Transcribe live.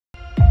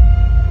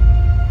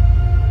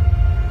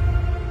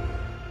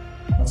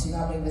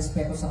sa aming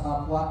respeto sa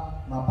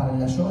kapwa,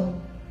 maparelasyon,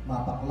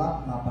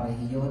 mapaklap,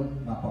 maparehiyon,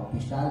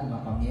 mapaopisyal,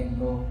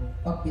 mapamiyembro.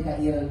 Pag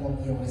pinairal mo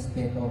iyong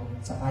respeto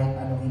sa kahit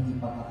anong hindi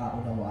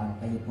pagkakaunawaan,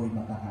 kayo po'y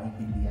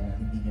magkakaintindihan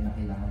at hindi nyo na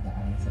kailangan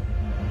daanin sa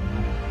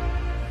pagkakaunawaan.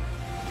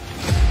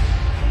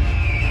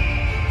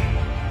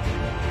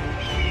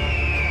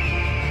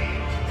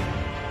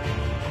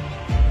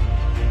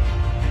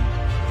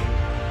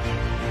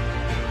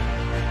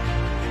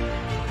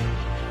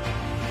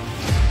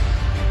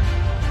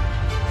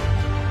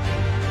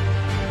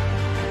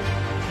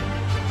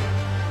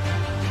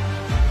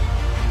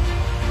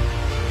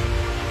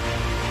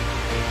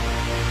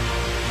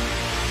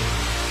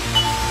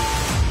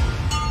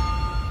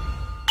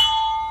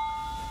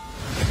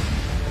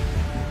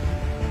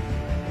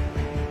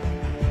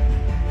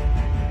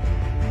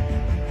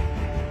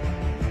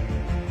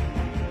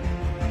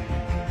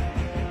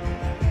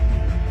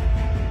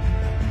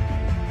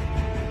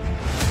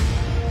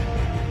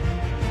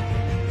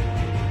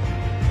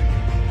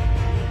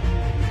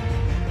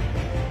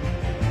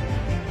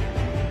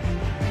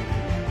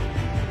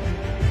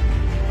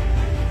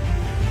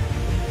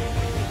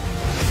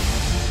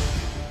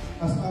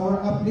 As our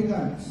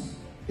applicants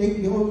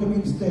take the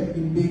ultimate step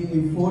in being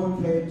a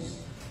full-fledged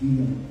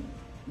Eagle,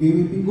 we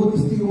will be good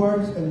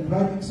stewards and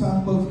bright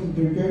examples in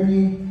their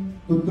journey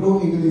to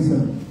true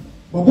Eagleism.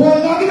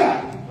 Mabuhay ang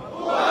Agila!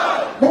 Mabuhay!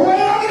 Mabuhay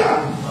ang Agila!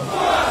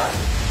 Mabuhay!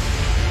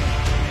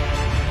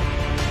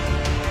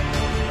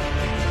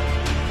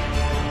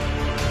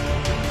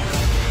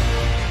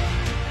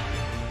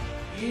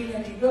 Being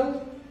an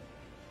Eagle,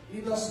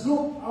 let us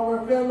look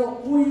our fellow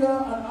kuya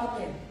and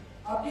ate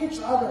at each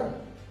other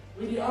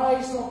with the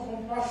eyes of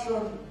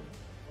compassion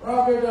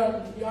rather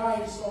than the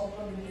eyes of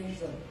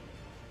condemnation.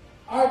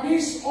 Are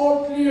these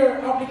all clear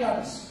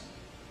applicants?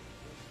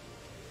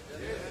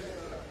 Yes.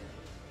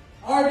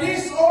 Are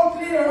these all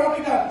clear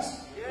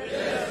applicants?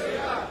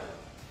 Yes.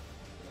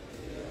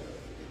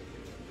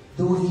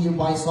 Do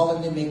hereby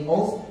solemnly make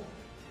oath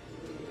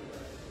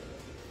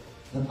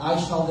that I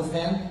shall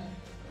defend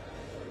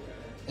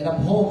and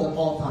uphold at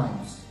all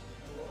times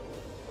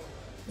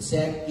the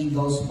said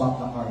Eagles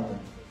Bangka Carter,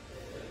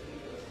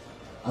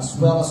 as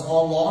well as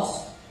all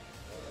laws,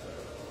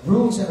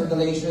 rules, and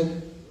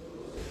regulations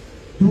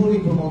duly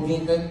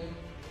promulgated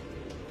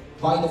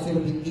by the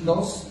Philippine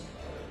Eagles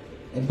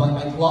and by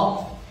my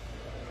club,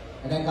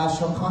 and I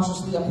shall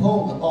consciously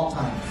uphold at all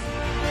times.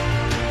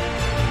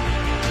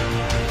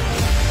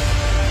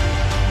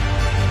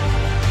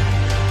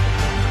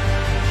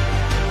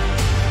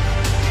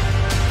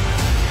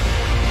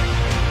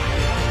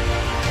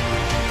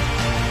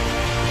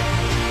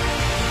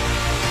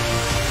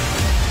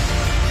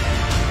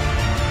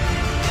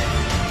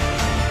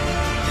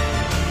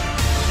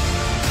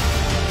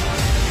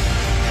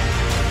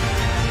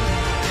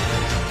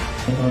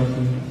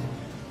 Authority,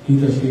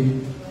 leadership,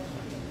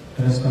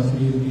 and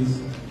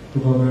responsibilities to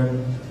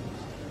govern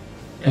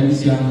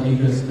Ecijano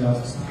𝓔𝓪𝓰𝓵𝓮𝓼 Club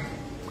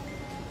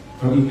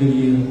for Eagle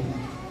Year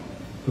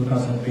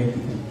 2022.